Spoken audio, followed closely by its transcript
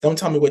Don't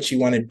tell me what you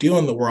want to do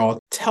in the world.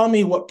 Tell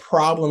me what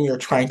problem you're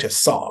trying to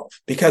solve.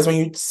 Because when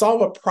you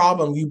solve a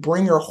problem, you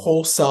bring your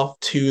whole self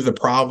to the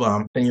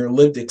problem and your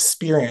lived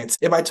experience.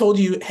 If I told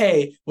you,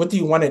 hey, what do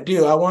you want to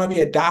do? I want to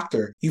be a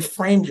doctor. You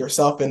framed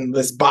yourself in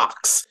this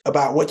box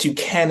about what you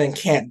can and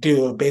can't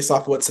do based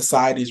off what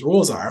society's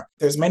rules are.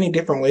 There's many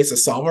different ways to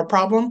solve a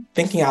problem,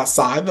 thinking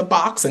outside the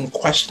box and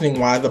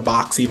questioning why the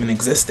box even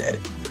existed.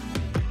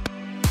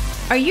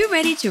 Are you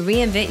ready to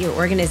reinvent your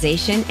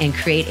organization and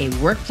create a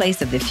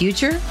workplace of the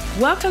future?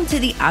 Welcome to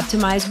the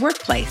Optimized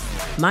Workplace.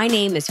 My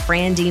name is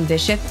Fran Dean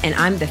Bishop, and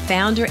I'm the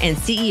founder and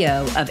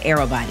CEO of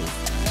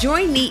Aerobodies.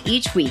 Join me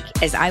each week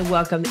as I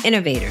welcome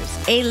innovators,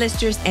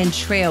 A-listers, and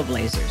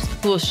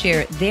trailblazers who will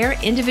share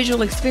their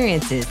individual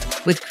experiences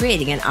with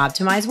creating an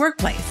optimized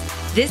workplace.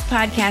 This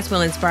podcast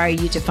will inspire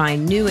you to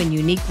find new and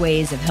unique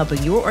ways of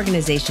helping your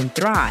organization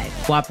thrive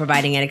while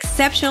providing an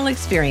exceptional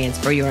experience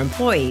for your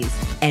employees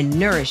and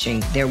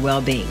nourishing their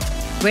well-being.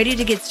 Ready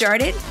to get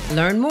started?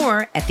 Learn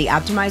more at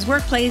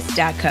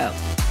theoptimizedworkplace.co.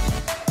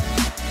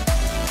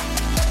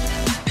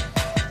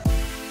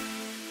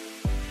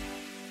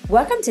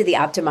 Welcome to the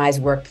Optimized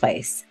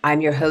Workplace. I'm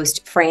your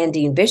host, Fran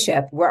Dean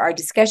Bishop, where our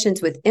discussions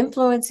with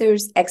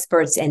influencers,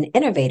 experts, and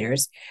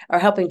innovators are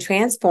helping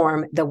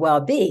transform the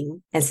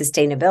well-being and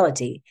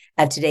sustainability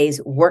of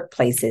today's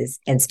workplaces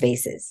and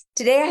spaces.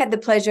 Today, I had the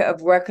pleasure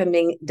of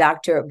welcoming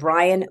Dr.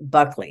 Bryan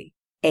Buckley,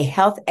 a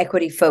health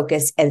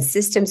equity-focused and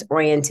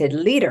systems-oriented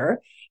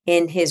leader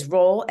in his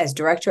role as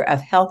Director of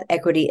Health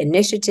Equity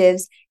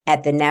Initiatives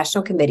at the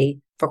National Committee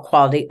for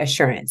Quality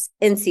Assurance,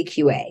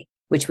 NCQA,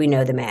 which we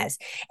know them as.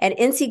 And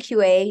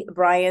NCQA,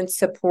 Bryan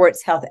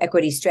supports health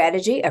equity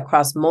strategy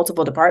across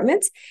multiple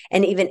departments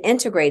and even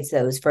integrates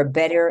those for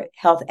better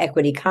health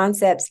equity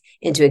concepts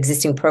into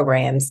existing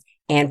programs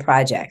and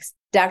projects.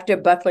 Dr.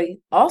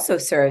 Buckley also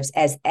serves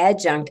as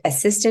adjunct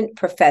assistant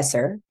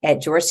professor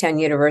at Georgetown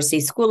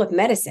University School of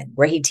Medicine,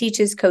 where he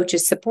teaches,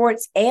 coaches,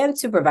 supports, and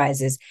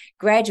supervises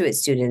graduate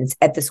students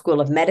at the School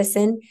of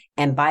Medicine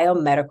and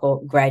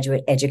Biomedical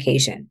Graduate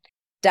Education.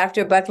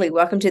 Dr. Buckley,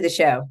 welcome to the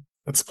show.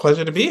 It's a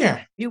pleasure to be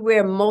here. You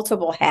wear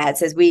multiple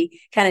hats, as we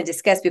kind of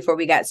discussed before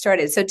we got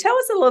started. So tell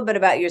us a little bit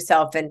about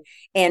yourself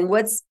and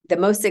what's the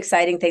most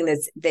exciting thing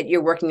that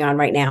you're working on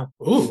right now?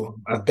 Ooh,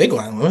 a big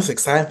one. The most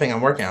exciting thing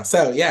I'm working on.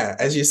 So yeah,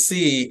 as you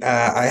see,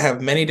 I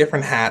have many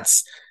different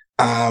hats.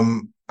 I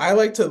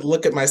like to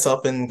look at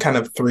myself in kind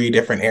of three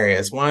different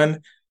areas.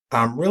 One,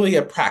 I'm really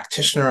a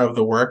practitioner of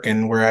the work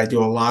and where I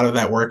do a lot of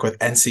that work with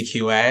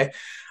NCQA.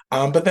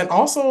 But then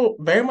also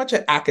very much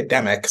an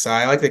academic. So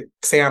I like to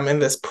say I'm in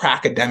this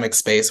pracademic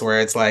space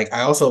where it's like,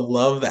 I also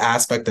love the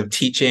aspect of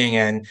teaching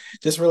and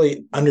just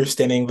really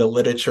understanding the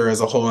literature as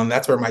a whole. And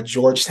that's where my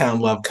Georgetown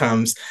love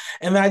comes.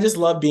 And then I just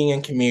love being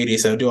in community.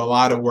 So I do a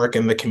lot of work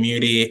in the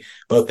community,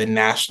 both in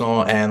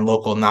national and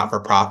local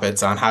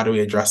not-for-profits on how do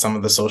we address some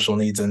of the social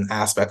needs and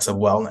aspects of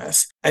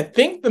wellness. I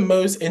think the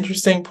most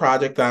interesting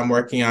project that I'm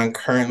working on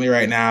currently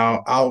right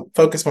now, I'll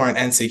focus more on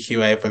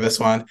NCQA for this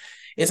one,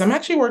 is I'm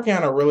actually working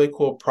on a really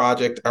cool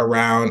project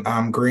around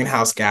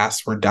greenhouse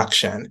gas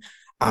reduction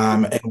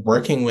and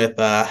working with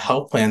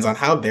health plans on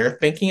how they're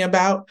thinking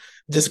about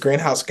just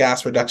greenhouse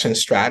gas reduction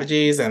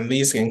strategies. And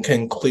these can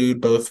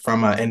include both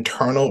from an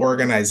internal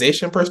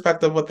organization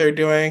perspective, what they're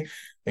doing,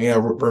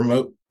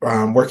 remote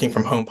working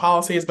from home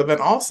policies, but then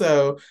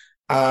also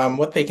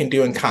what they can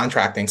do in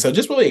contracting. So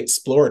just really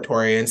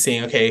exploratory and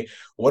seeing, okay,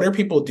 what are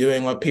people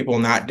doing, what people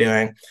not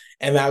doing?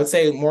 And I would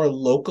say more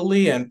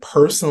locally and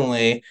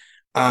personally,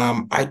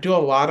 I do a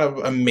lot of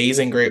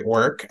amazing, great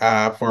work for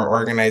an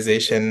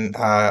organization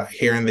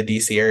here in the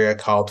DC area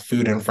called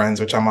Food and Friends,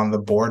 which I'm on the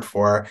board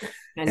for.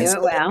 I know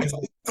it well.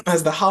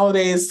 As the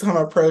holidays come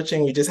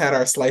approaching, we just had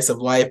our slice of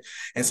life.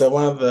 And so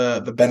one of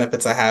the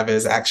benefits I have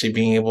is actually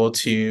being able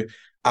to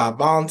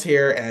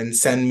volunteer and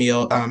send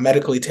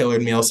medically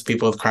tailored meals to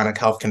people with chronic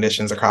health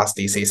conditions across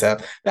DC. So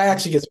that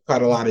actually gives me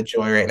quite a lot of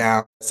joy right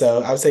now.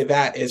 So I would say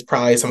that is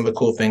probably some of the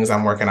cool things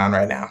I'm working on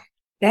right now.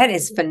 That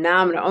is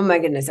phenomenal. Oh my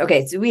goodness.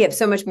 Okay. So we have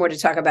so much more to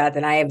talk about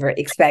than I ever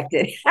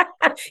expected.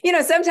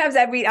 Sometimes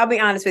I'll be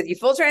honest with you,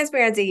 full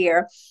transparency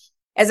here.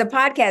 As a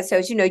podcast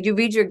host, you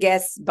read your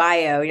guest's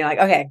bio and you're like,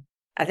 okay,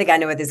 I think I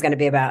know what this is going to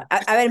be about.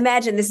 I would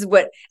imagine this is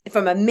what,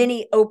 from a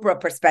mini Oprah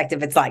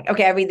perspective, it's like,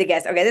 okay, I read the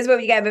guest. Okay, this is what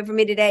you got for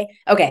me today.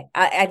 Okay.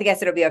 I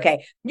guess it'll be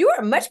okay. You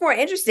are much more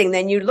interesting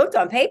than you looked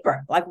on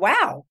paper. Like,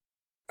 wow.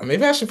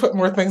 Maybe I should put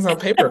more things on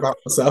paper about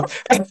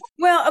myself.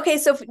 Well, okay.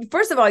 So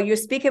first of all, you're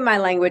speaking my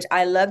language.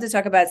 I love to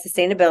talk about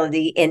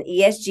sustainability and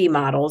ESG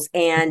models.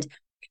 And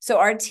so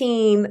our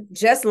team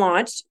just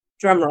launched,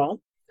 drumroll,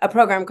 a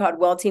program called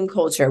Well Team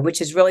Culture, which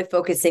is really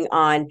focusing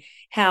on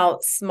how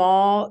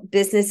small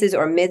businesses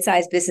or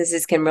mid-sized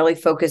businesses can really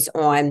focus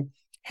on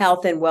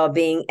health and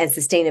well-being and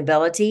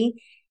sustainability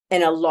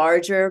in a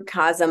larger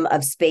cosm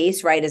of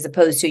space, right? As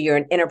opposed to you're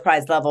an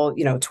enterprise level,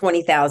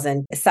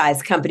 20,000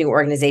 size company or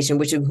organization,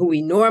 which is who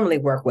we normally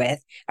work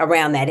with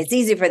around that. It's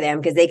easy for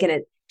them because they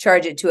can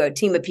charge it to a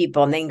team of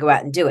people and then go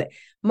out and do it.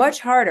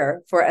 Much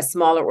harder for a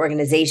smaller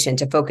organization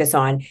to focus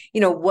on,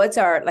 what's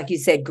our, like you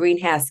said,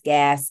 greenhouse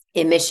gas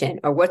emission,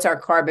 or what's our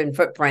carbon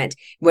footprint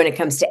when it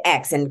comes to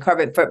X, and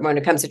carbon footprint when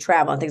it comes to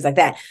travel and things like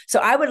that. So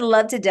I would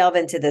love to delve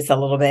into this a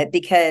little bit,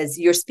 because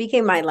you're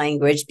speaking my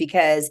language,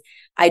 because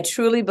I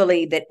truly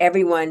believe that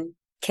everyone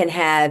can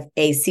have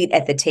a seat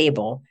at the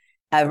table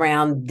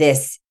around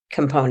this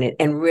component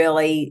and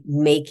really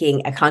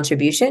making a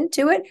contribution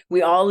to it.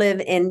 We all live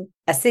in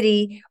a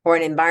city or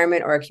an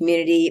environment or a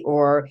community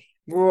or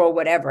rural,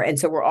 whatever. And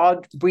so we're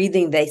all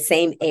breathing the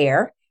same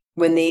air.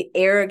 When the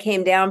air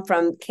came down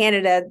from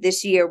Canada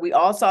this year, we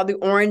all saw the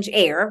orange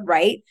air,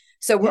 right?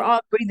 So we're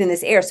all breathing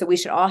this air. So we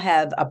should all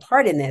have a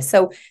part in this.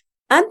 So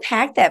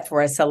unpack that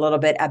for us a little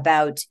bit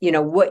about,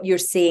 what you're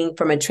seeing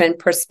from a trend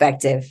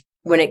perspective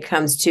when it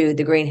comes to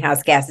the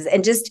greenhouse gases,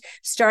 and just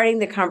starting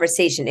the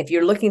conversation. If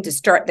you're looking to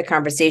start the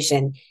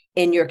conversation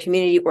in your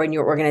community or in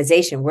your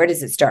organization, where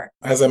does it start?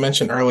 As I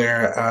mentioned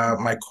earlier,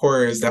 my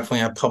core is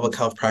definitely a public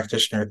health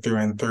practitioner through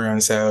and through.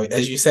 And so,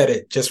 as you said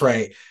it just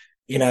right,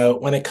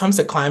 when it comes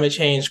to climate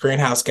change,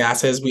 greenhouse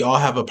gases, we all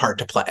have a part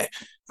to play.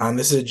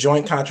 This is a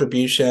joint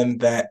contribution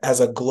that,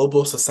 as a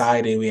global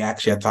society, we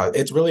actually have thought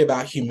it's really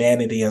about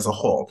humanity as a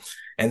whole.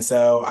 And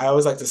so I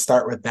always like to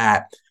start with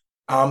that.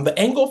 The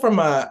angle from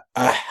a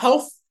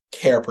health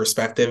care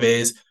perspective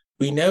is,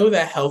 we know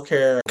that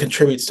healthcare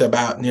contributes to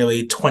about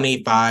nearly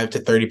 25 to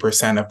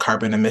 30% of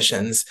carbon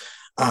emissions.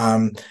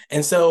 And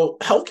so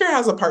healthcare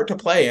has a part to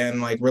play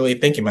in, like, really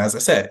thinking about, as I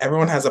said,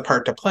 everyone has a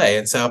part to play.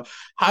 And so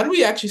how do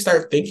we actually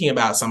start thinking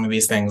about some of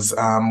these things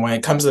when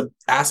it comes to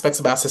aspects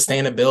about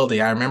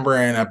sustainability? I remember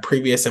in a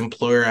previous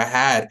employer I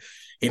had,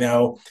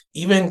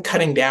 even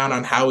cutting down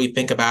on how we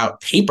think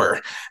about paper,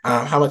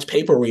 how much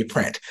paper we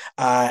print.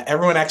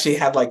 Everyone actually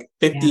had like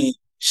 50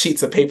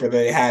 sheets of paper that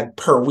they had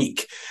per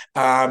week.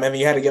 And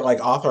you had to get like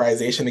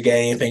authorization to get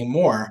anything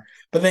more.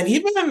 But then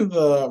even in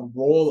the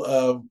role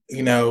of,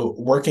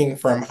 working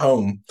from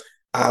home,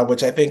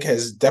 which I think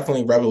has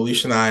definitely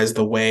revolutionized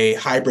the way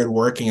hybrid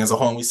working as a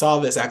whole. And we saw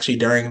this actually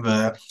during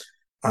the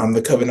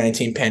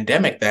COVID-19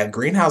 pandemic, that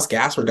greenhouse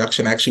gas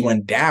reduction actually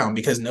went down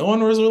because no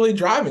one was really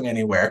driving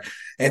anywhere.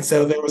 And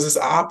so there was this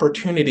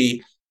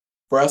opportunity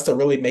for us to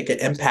really make an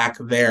impact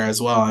there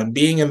as well. And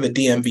being in the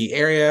DMV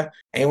area,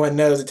 anyone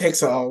knows it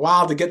takes a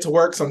while to get to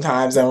work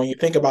sometimes. And when you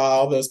think about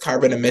all those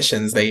carbon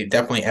emissions, they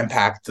definitely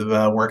impact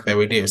the work that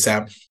we do.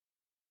 So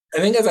I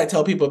think, as I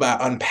tell people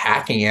about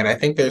unpacking it, I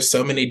think there's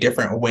so many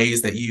different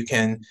ways that you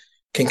can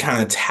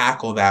kind of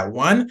tackle that.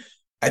 One,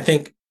 I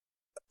think,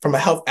 from a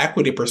health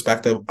equity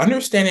perspective,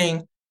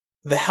 understanding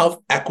the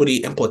health equity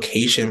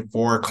implication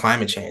for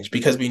climate change,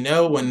 because we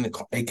know when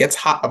it gets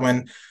hot,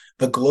 when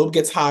the globe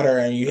gets hotter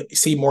and you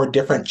see more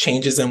different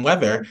changes in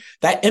weather,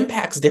 that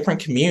impacts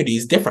different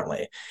communities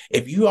differently.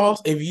 If you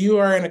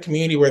are in a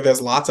community where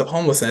there's lots of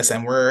homelessness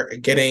and we're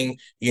getting,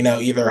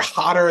 either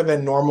hotter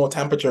than normal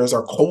temperatures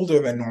or colder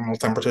than normal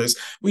temperatures,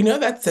 we know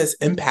that's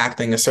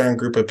impacting a certain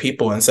group of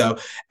people. And so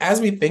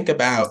as we think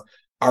about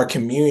our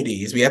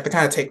communities, we have to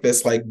kind of take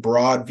this like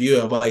broad view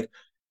of like,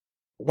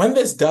 when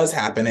this does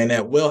happen, and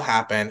it will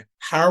happen,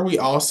 how are we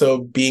also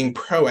being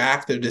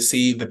proactive to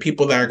see the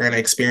people that are going to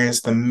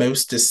experience the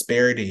most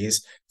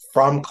disparities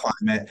from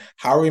climate?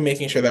 How are we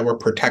making sure that we're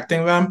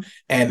protecting them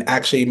and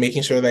actually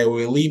making sure that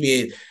we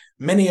alleviate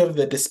many of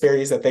the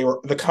disparities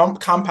that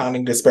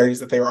compounding disparities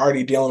that they were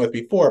already dealing with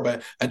before,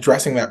 but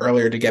addressing that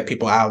earlier to get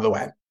people out of the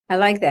way? I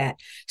like that.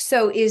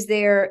 So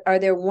are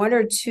there one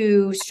or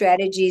two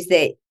strategies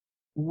that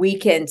we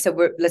can,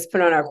 let's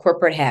put on our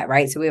corporate hat,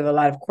 right? So we have a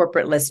lot of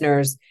corporate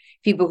listeners,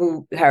 people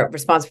who are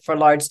responsible for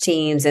large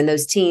teams, and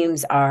those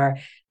teams are,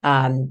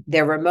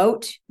 they're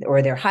remote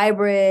or they're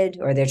hybrid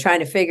or they're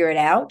trying to figure it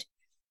out.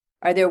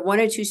 Are there one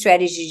or two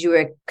strategies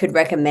you could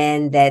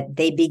recommend that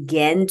they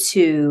begin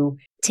to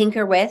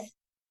tinker with,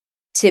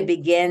 to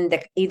begin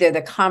either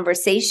the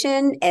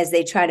conversation as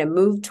they try to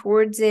move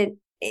towards it?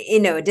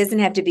 It doesn't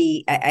have to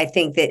be, I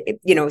think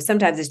that,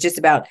 sometimes it's just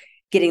about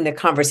getting the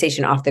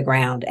conversation off the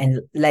ground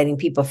and letting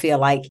people feel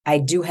like I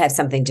do have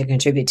something to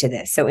contribute to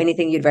this. So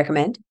anything you'd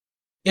recommend?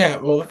 Yeah,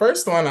 well, the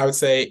first one I would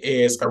say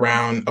is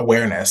around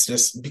awareness.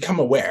 Just become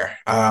aware.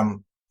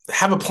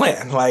 Have a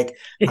plan. Like,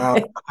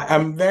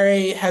 I'm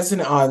very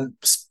hesitant on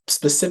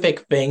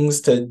specific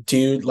things to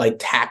do, like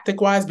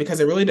tactic wise, because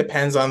it really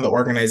depends on the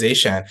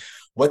organization.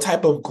 What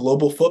type of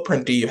global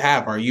footprint do you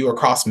have? Are you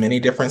across many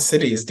different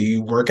cities? Do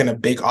you work in a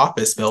big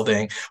office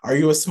building? Are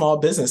you a small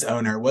business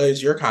owner? What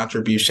is your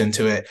contribution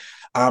to it?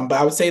 But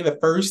I would say the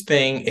first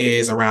thing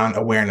is around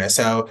awareness.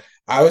 So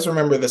I always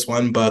remember this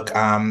one book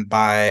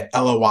by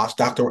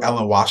Dr.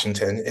 Ella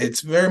Washington.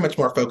 It's very much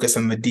more focused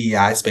on the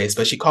DEI space,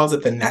 but she calls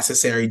it the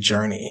necessary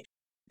journey.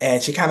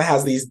 And she kind of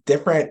has these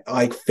different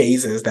like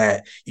phases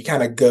that you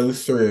kind of go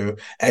through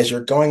as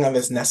you're going on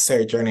this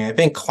necessary journey. I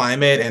think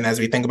climate, and as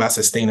we think about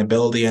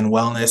sustainability and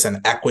wellness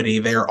and equity,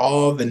 they're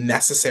all the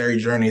necessary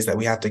journeys that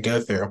we have to go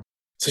through.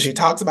 So she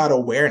talks about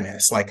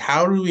awareness, like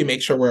how do we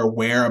make sure we're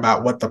aware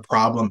about what the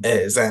problem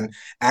is and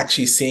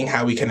actually seeing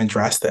how we can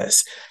address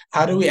this?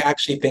 How do we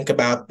actually think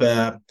about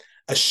the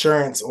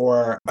assurance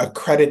or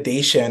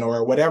accreditation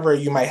or whatever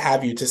you might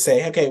have you to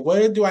say, okay,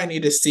 what do I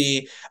need to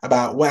see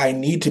about what I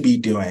need to be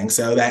doing?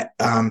 So that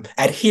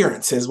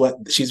adherence is what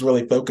she's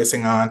really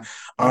focusing on.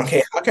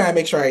 Okay, how can I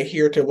make sure I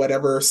adhere to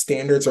whatever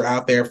standards are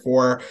out there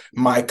for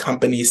my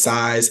company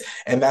size?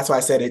 And that's why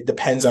I said it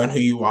depends on who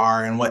you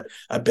are and what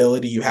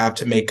ability you have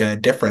to make a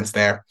difference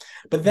there.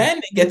 But then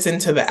it gets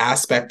into the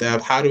aspect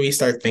of how do we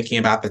start thinking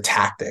about the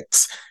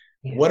tactics?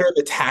 Yeah. What are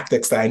the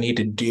tactics that I need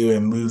to do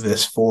and move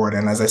this forward?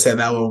 And as I said,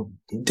 that will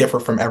differ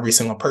from every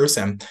single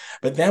person.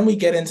 But then we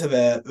get into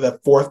the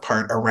fourth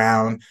part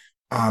around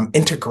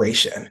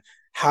integration.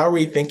 How are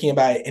we thinking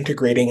about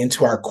integrating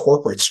into our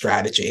corporate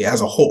strategy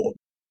as a whole?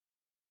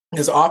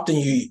 Because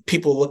often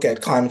people look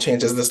at climate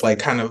change as this like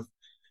kind of,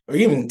 or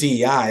even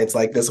DEI, it's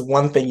like this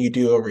one thing you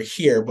do over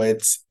here,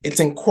 but it's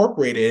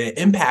incorporated. It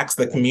impacts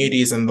the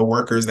communities and the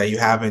workers that you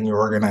have in your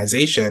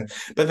organization,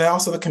 but then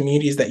also the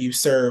communities that you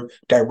serve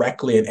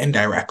directly and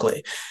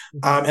indirectly.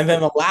 And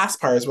then the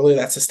last part is really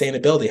that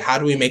sustainability. How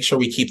do we make sure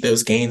we keep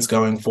those gains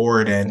going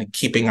forward and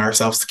keeping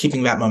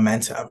that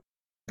momentum?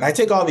 And I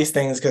take all these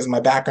things because my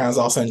background is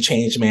also in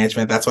change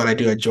management. That's what I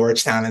do at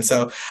Georgetown. And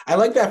so I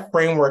like that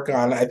framework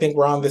I think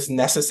we're on this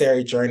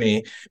necessary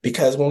journey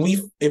because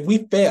if we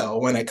fail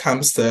when it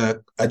comes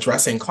to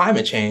addressing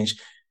climate change,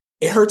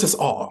 it hurts us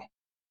all.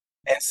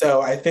 And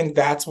so I think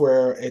that's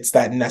where it's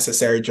that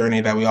necessary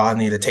journey that we all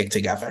need to take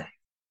together.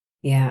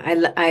 Yeah,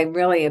 I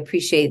really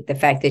appreciate the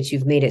fact that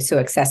you've made it so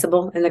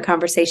accessible in the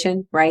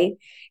conversation, right?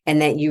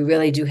 And that you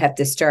really do have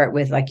to start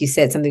with, like you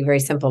said, something very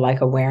simple like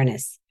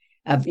awareness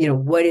of,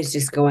 what is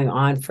just going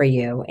on for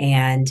you.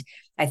 And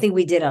I think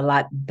we did a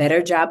lot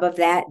better job of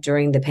that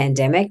during the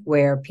pandemic,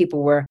 where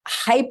people were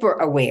hyper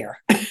aware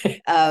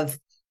of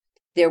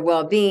their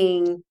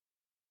well-being,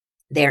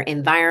 their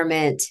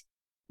environment,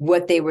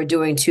 what they were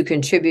doing to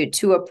contribute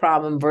to a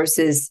problem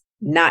versus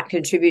not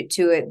contribute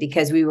to it,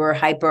 because we were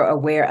hyper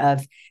aware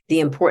of the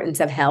importance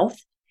of health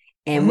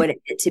and what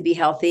it meant to be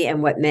healthy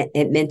and what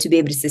it meant to be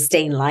able to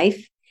sustain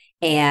life.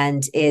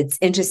 And it's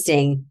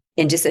interesting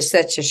in just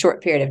such a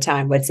short period of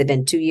time, what's it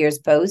been, 2 years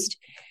post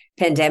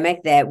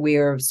pandemic, that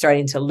we're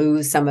starting to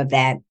lose some of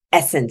that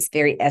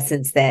very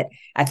essence that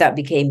I thought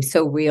became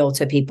so real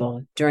to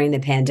people during the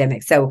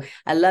pandemic. So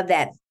I love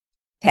that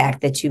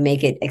fact that you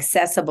make it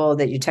accessible,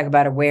 that you talk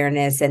about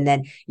awareness, and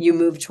then you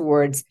move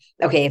towards,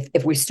 okay,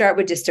 if we start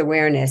with just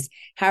awareness,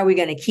 how are we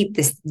going to keep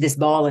this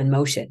ball in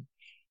motion?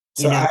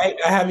 So I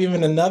have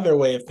even another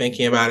way of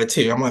thinking about it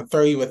too. I'm going to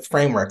throw you with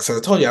frameworks. So I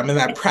told you I'm in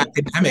that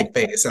academic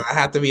phase, so I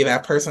have to be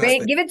that person.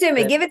 Great, give it to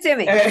me. Give it to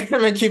me. I'm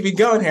going to keep you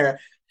going here.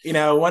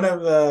 One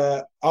of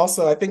the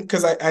also I think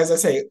because as I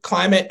say,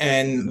 climate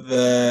and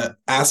the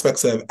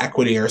aspects of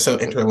equity are so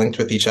interlinked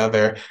with each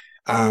other.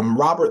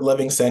 Robert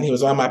Livingston, he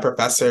was one of my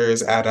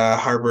professors at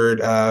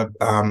Harvard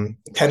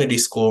Kennedy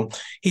School.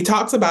 He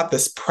talks about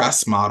this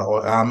press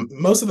model.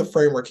 Most of the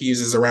framework he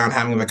uses around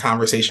having the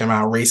conversation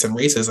around race and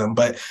racism,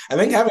 but I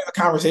think having the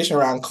conversation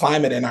around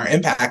climate and our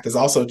impact is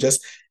also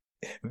just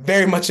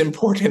very much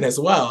important as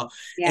well.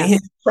 Yeah. And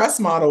his press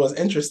model was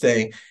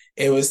interesting.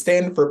 It was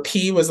standing for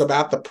P was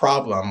about the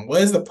problem.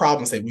 What is the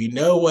problem? Say we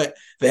know what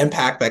the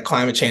impact that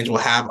climate change will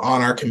have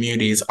on our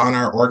communities, on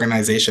our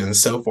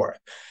organizations, so forth.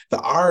 The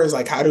R is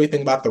like, how do we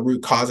think about the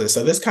root causes?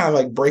 So this kind of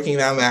like breaking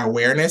down that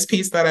awareness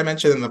piece that I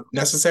mentioned in the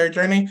necessary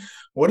journey.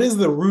 What is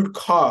the root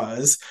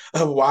cause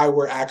of why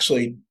we're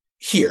actually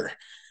here?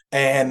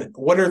 And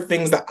what are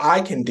things that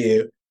I can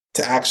do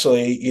to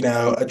actually,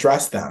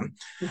 address them?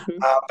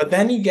 But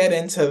then you get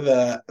into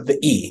the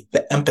E,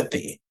 the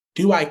empathy.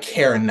 Do I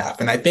care enough?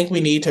 And I think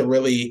we need to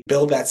really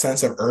build that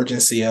sense of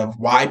urgency of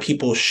why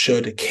people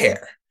should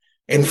care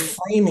and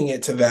framing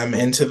it to them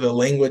into the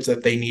language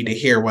that they need to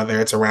hear, whether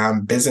it's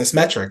around business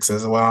metrics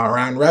as well,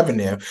 around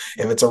revenue,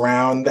 if it's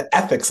around the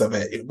ethics of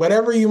it,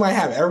 whatever you might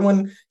have.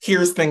 Everyone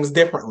hears things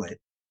differently.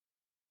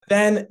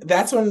 Then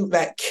that's when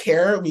that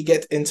care, we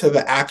get into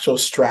the actual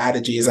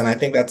strategies. And I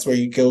think that's where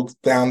you go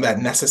down that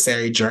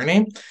necessary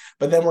journey.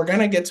 But then we're going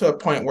to get to a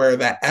point where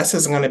that S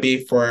is going to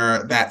be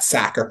for that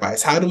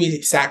sacrifice. How do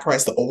we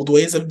sacrifice the old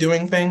ways of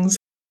doing things?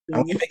 And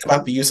when you think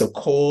about the use of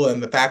coal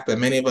and the fact that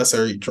many of us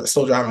are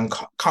still driving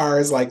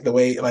cars like the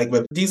way, like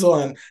with diesel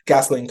and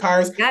gasoline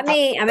cars. Not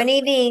me. I'm an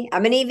EV.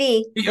 I'm an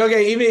EV.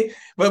 Okay, EV.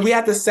 But we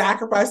have to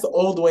sacrifice the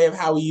old way of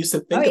how we used to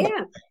think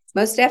about it.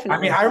 Most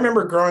definitely. I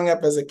remember growing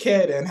up as a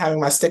kid and having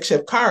my stick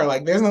shift car.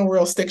 Like, there's no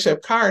real stick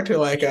shift car to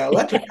like an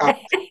electric car.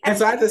 And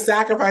so I had to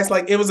sacrifice,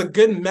 like, it was a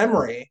good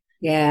memory.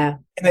 Yeah.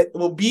 And it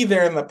will be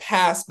there in the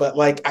past, but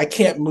like, I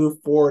can't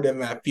move forward in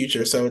that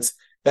future. So it's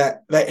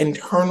that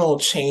internal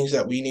change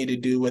that we need to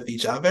do with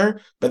each other,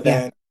 but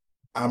then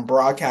I'm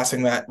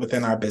broadcasting that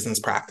within our business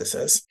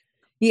practices.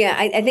 Yeah,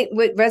 I think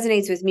what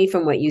resonates with me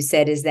from what you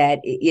said is that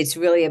it's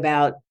really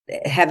about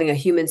having a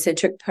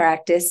human-centric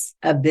practice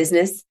of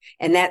business.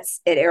 And that's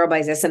at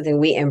Aerobites, that's something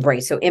we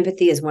embrace. So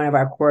empathy is one of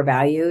our core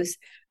values,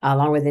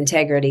 along with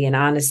integrity and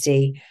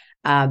honesty.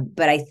 But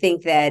I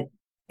think that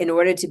in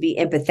order to be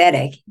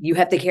empathetic, you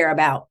have to care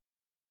about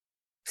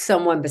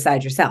someone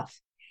besides yourself.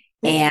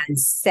 Yeah. And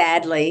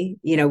sadly,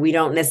 we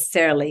don't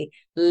necessarily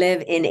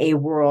live in a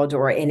world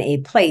or in a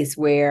place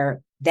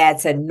where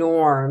that's a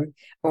norm,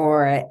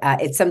 or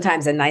it's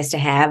sometimes a nice to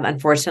have,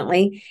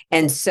 unfortunately.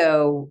 And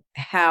so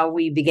how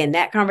we begin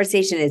that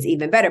conversation is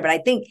even better. But I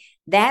think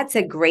that's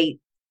a great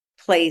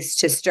place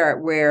to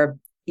start, where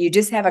you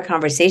just have a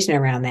conversation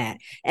around that.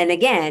 And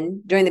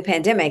again, during the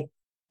pandemic,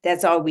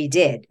 that's all we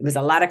did. It was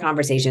a lot of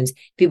conversations.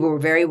 People were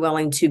very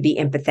willing to be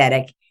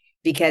empathetic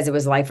because it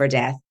was life or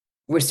death.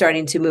 We're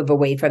starting to move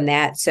away from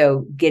that.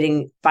 So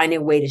finding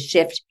a way to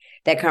shift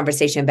that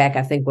conversation back,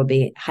 I think, will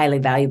be highly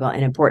valuable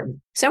and important.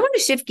 So I want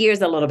to shift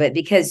gears a little bit,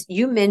 because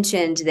you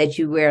mentioned that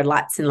you wear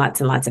lots and lots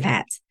and lots of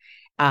hats.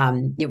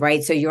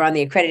 Right. So you're on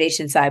the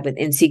accreditation side with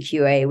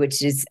NCQA,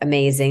 which is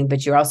amazing,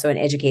 but you're also an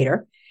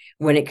educator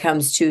when it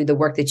comes to the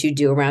work that you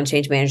do around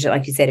change management,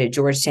 like you said, at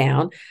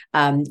Georgetown.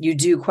 You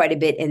do quite a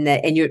bit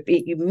and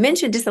you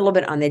mentioned just a little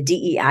bit on the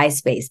DEI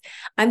space.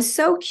 I'm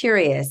so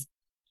curious,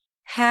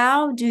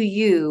 how do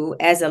you,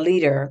 as a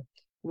leader,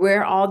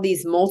 wear all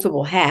these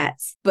multiple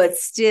hats, but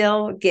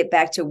still get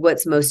back to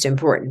what's most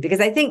important?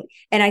 Because I think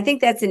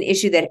that's an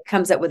issue that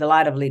comes up with a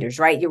lot of leaders,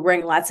 right? You're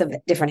wearing lots of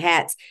different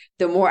hats.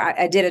 The more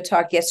I did a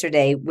talk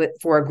yesterday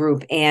for a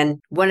group, and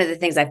one of the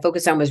things I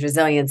focused on was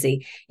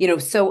resiliency.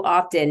 So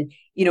often,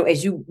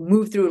 as you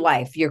move through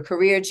life, your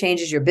career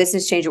changes, your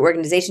business changes, your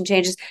organization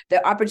changes,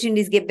 the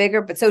opportunities get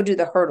bigger, but so do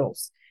the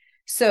hurdles.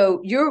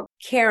 So you're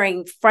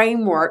carrying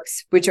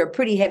frameworks, which are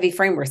pretty heavy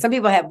frameworks. Some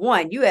people have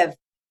one. You have,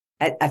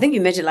 I think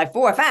you mentioned like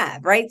 4 or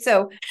 5, right?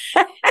 So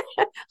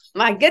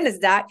my goodness,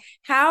 Doc,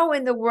 how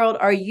in the world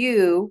are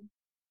you,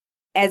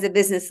 as a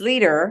business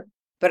leader,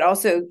 but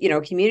also,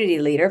 community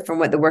leader, from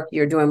what the work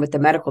you're doing with the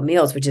medical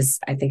meals, which is,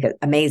 I think,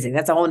 amazing.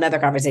 That's a whole nother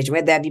conversation. We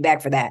have to have you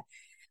back for that.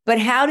 But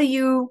how do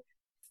you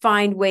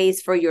find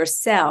ways for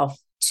yourself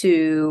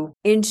to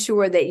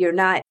ensure that you're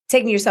not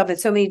taking yourself in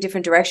so many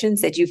different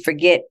directions that you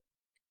forget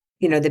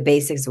the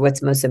basics of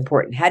what's most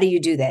important? How do you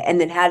do that? And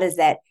then how does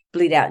that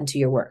bleed out into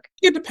your work?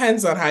 It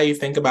depends on how you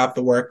think about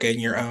the work and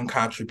your own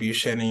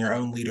contribution and your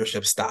own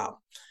leadership style.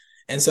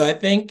 And so I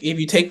think if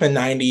you take the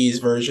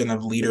 90s version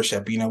of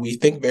leadership, we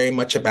think very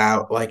much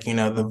about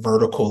the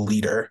vertical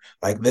leader,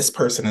 like this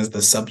person is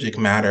the subject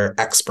matter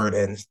expert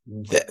in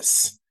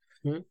this.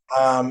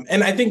 Mm-hmm.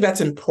 And I think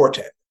that's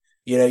important.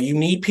 You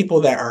need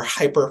people that are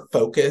hyper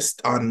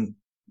focused on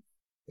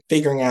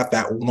figuring out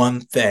that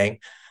one thing.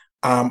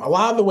 A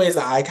lot of the ways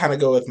that I kind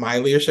of go with my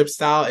leadership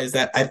style is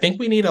that I think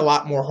we need a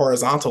lot more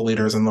horizontal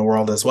leaders in the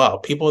world as well.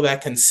 People that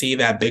can see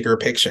that bigger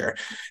picture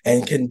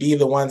and can be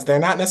the ones, they're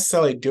not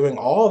necessarily doing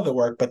all of the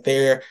work, but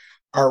they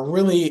are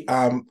really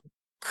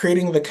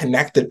creating the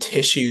connective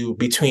tissue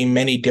between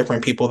many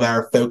different people that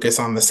are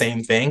focused on the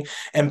same thing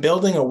and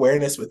building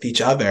awareness with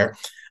each other.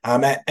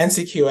 At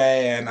NCQA,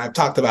 and I've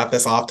talked about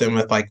this often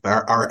with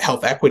our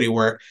health equity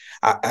work,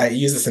 I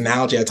use this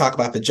analogy. I talk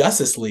about the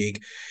Justice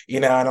League,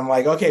 and I'm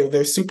like, okay,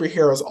 there's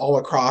superheroes all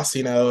across,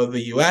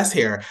 the US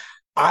here.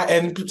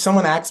 And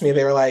someone asked me,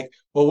 they were like,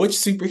 well, which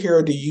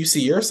superhero do you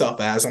see yourself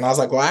as? And I was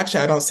like, well,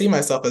 actually, I don't see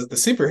myself as the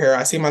superhero.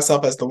 I see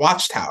myself as the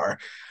watchtower.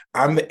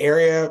 I'm the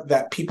area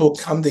that people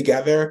come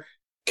together,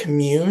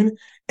 commune,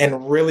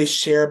 and really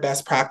share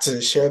best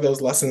practices, share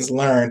those lessons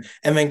learned,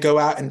 and then go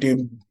out and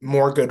do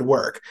more good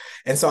work.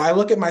 And so I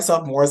look at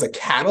myself more as a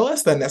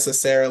catalyst than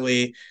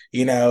necessarily,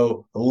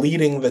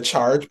 leading the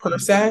charge per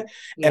se.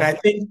 Yeah. And I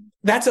think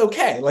that's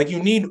okay. Like,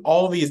 you need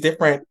all these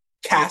different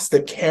cast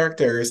of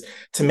characters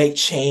to make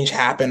change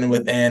happen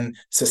within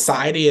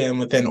society and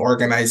within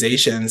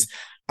organizations.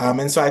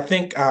 And so I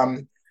think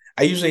I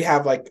usually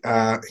have you're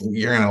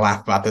going to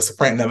laugh about this,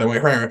 another way,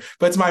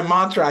 but it's my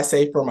mantra I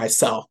say for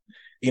myself.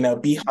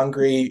 Be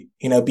hungry,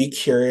 be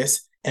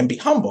curious, and be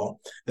humble.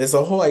 There's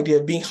a whole idea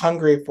of being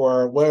hungry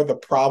for what are the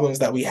problems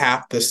that we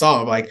have to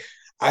solve. Like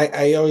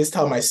I always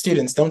tell my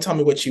students, don't tell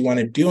me what you want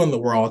to do in the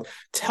world.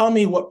 Tell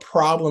me what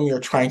problem you're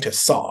trying to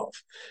solve.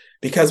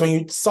 Because when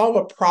you solve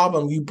a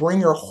problem, you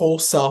bring your whole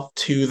self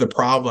to the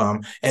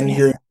problem and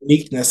your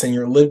uniqueness and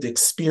your lived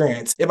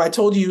experience. If I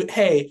told you,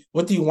 hey,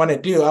 what do you want to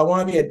do? I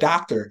want to be a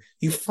doctor.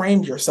 You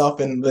framed yourself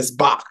in this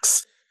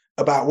box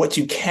about what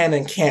you can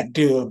and can't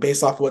do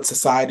based off what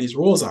society's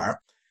rules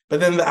are. But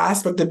then the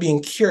aspect of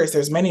being curious,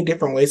 there's many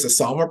different ways to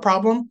solve a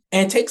problem.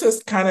 And it takes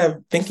us kind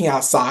of thinking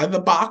outside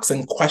the box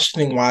and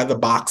questioning why the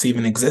box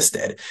even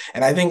existed.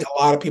 And I think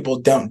a lot of people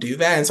don't do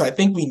that. And so I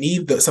think we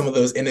need some of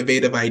those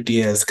innovative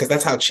ideas, because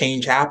that's how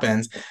change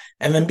happens.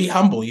 And then be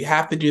humble. You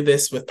have to do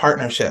this with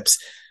partnerships.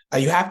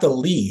 You have to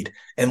lead.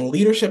 And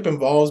leadership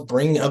involves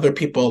bringing other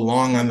people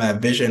along on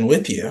that vision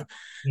with you.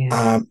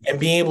 Yeah. And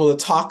being able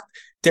to talk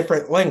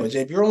different language.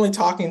 If you're only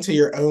talking to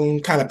your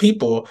own kind of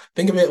people,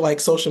 think of it like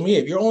social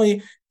media. If you're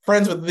only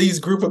friends with these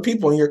group of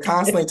people and you're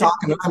constantly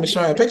talking to them and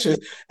showing pictures,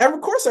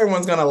 of course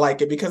everyone's going to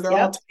like it because they're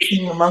all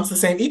talking amongst the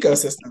same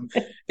ecosystem.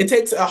 It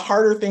takes a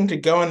harder thing to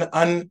go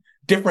in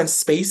different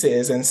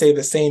spaces and say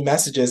the same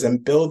messages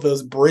and build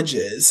those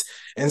bridges.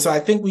 And so I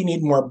think we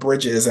need more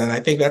bridges. And I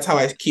think that's how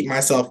I keep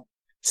myself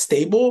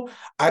stable.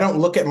 I don't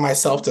look at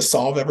myself to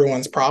solve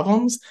everyone's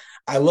problems.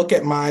 I look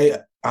at my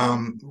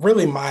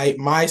really my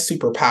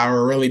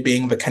superpower really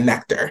being the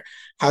connector.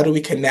 How do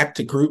we connect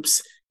to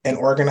groups and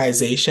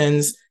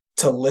organizations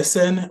to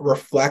listen,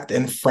 reflect,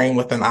 and frame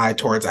with an eye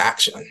towards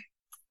action?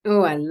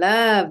 Oh, I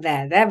love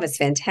that. That was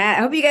fantastic.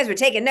 I hope you guys were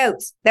taking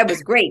notes. That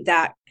was great,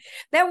 Doc.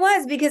 That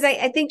was because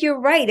I think you're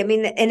right. I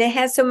mean, and it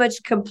has so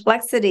much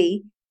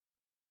complexity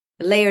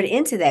layered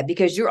into that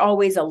because you're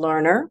always a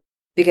learner,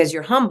 because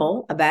you're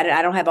humble about it.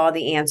 I don't have all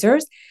the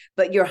answers,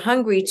 but you're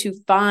hungry to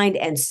find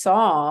and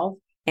solve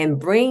and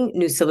bring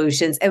new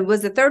solutions. And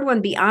was the third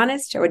one be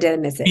honest, or did I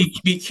miss it?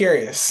 Be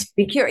curious.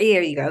 Be curious.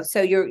 There you go.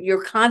 So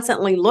you're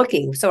constantly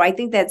looking. So I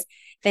think that's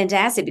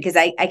fantastic because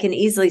I can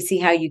easily see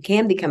how you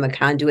can become a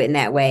conduit in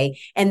that way.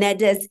 And that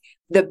does,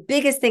 the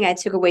biggest thing I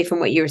took away from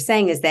what you were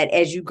saying is that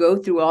as you go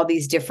through all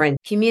these different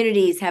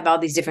communities, have all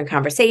these different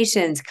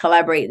conversations,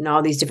 collaborate in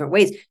all these different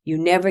ways, you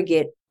never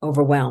get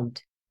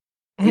overwhelmed.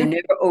 You're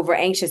never over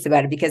anxious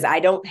about it, because I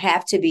don't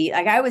have to be,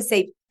 like I always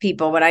say,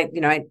 people, when I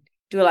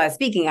do a lot of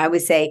speaking, I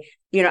would say,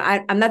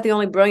 I'm not the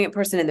only brilliant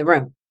person in the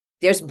room.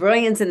 There's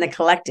brilliance in the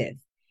collective.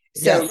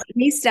 So Let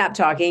me stop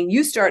talking,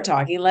 you start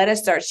talking, let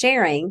us start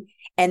sharing,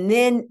 and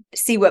then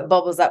see what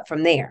bubbles up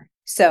from there.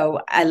 So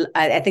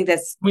I think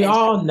we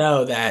all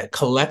know that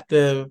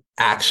collective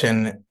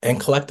action and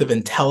collective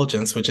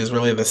intelligence, which is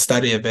really the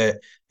study of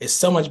it, is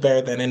so much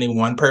better than any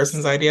one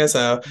person's idea.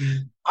 So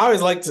I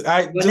always like to,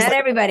 not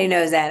everybody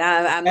knows that.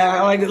 I'm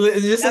like,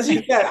 just as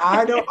you said,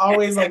 I don't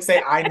always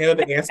say I know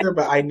the answer,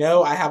 but I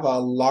know I have a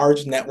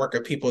large network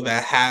of people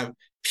that have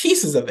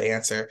pieces of the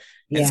answer.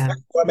 And so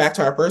going back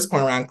to our first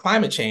point around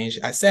climate change,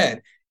 I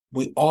said,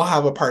 we all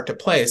have a part to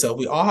play. So if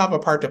we all have a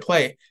part to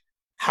play,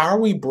 how are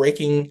we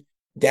breaking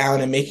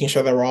down and making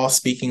sure that we're all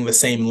speaking the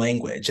same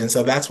language? And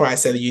so that's why I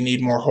said that you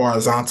need more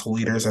horizontal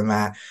leaders in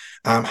that.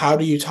 How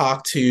do you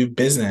talk to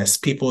business,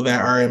 people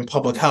that are in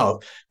public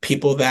health,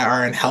 people that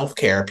are in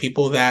healthcare,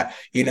 people that,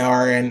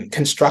 are in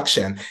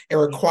construction? It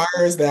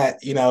requires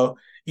that,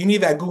 you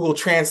need that Google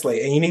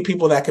Translate, and you need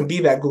people that can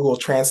be that Google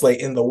Translate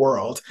in the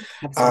world.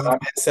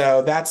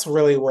 So that's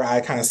really where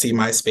I kind of see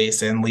my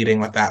space in leading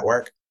with that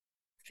work.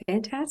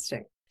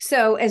 Fantastic.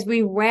 So as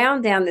we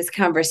round down this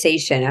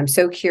conversation, I'm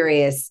so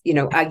curious,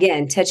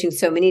 again, touching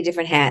so many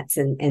different hats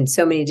and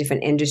so many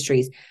different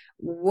industries,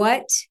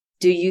 what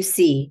do you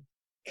see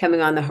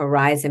coming on the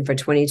horizon for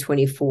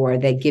 2024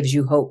 that gives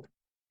you hope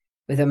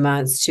with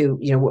amounts to,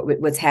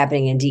 what's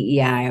happening in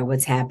DEI or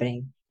what's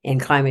happening in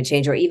climate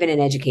change or even in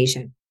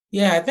education?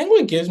 Yeah, I think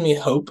what gives me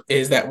hope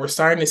is that we're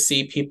starting to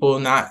see people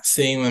not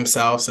seeing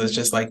themselves as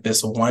just like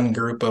this one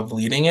group of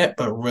leading it,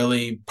 but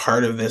really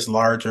part of this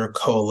larger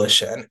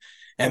coalition.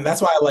 And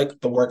that's why I like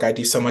the work I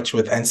do so much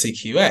with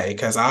NCQA,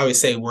 because I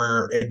always say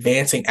we're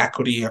advancing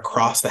equity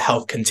across the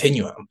health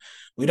continuum.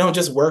 We don't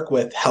just work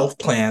with health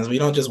plans. We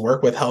don't just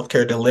work with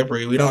healthcare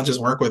delivery. We don't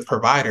just work with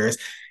providers.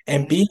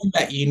 And being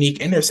that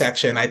unique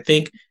intersection, I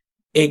think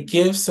it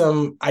gives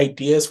some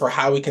ideas for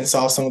how we can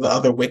solve some of the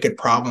other wicked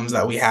problems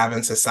that we have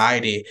in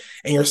society.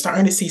 And you're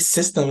starting to see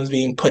systems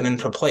being put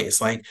into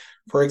place. Like,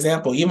 for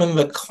example, even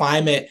the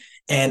climate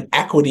and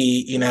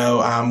equity,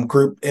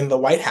 group in the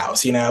White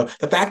House,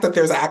 the fact that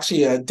there's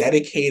actually a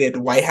dedicated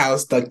White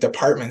House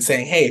department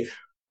saying, hey,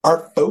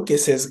 our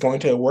focus is going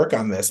to work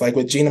on this, like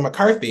with Gina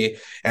McCarthy.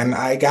 And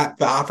I got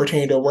the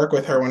opportunity to work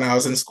with her when I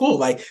was in school.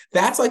 Like,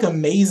 that's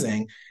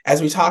amazing.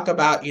 As we talk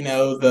about,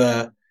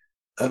 the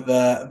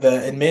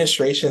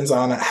administrations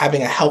on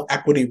having a health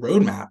equity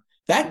roadmap,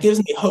 that gives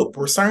me hope.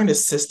 We're starting to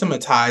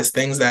systematize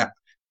things that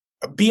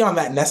be on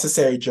that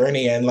necessary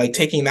journey and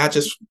taking, not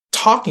just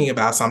talking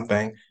about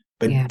something,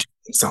 but doing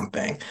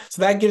something.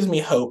 So that gives me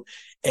hope.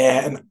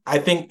 And I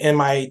think in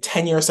my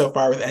tenure so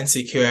far with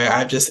NCQA,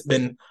 I've just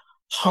been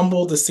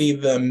humbled to see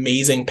the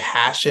amazing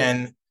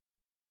passion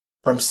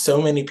from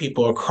so many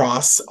people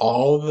across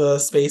all the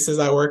spaces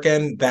I work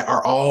in that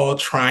are all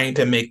trying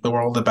to make the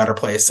world a better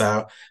place.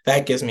 So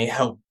that gives me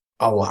hope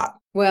a lot.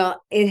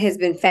 Well, it has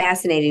been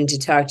fascinating to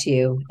talk to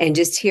you and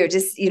just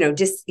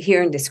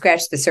hearing to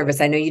scratch the surface.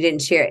 I know you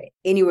didn't share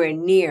anywhere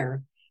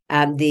near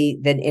the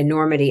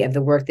enormity of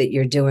the work that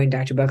you're doing,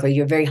 Dr. Buckley.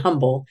 You're very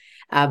humble,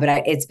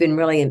 but it's been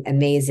really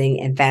amazing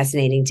and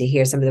fascinating to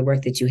hear some of the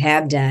work that you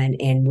have done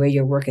and where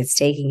your work is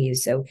taking you.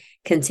 So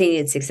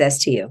continued success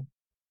to you.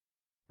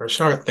 For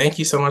sure. Thank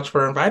you so much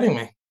for inviting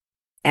me.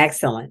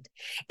 Excellent.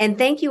 And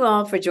thank you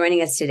all for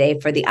joining us today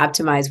for the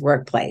Optimized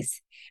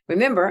Workplace.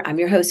 Remember, I'm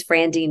your host,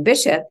 Frandine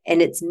Bishop,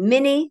 and it's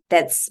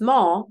that's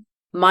small,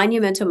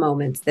 monumental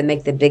moments that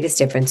make the biggest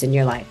difference in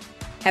your life.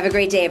 Have a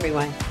great day,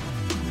 everyone.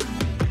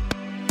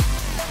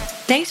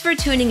 Thanks for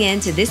tuning in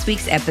to this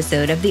week's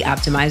episode of The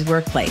Optimized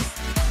Workplace.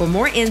 For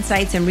more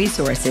insights and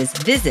resources,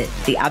 visit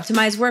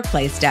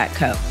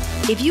theoptimizedworkplace.co.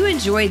 If you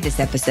enjoyed this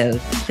episode,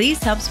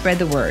 please help spread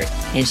the word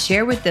and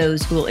share with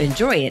those who will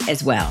enjoy it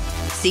as well.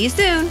 See you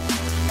soon.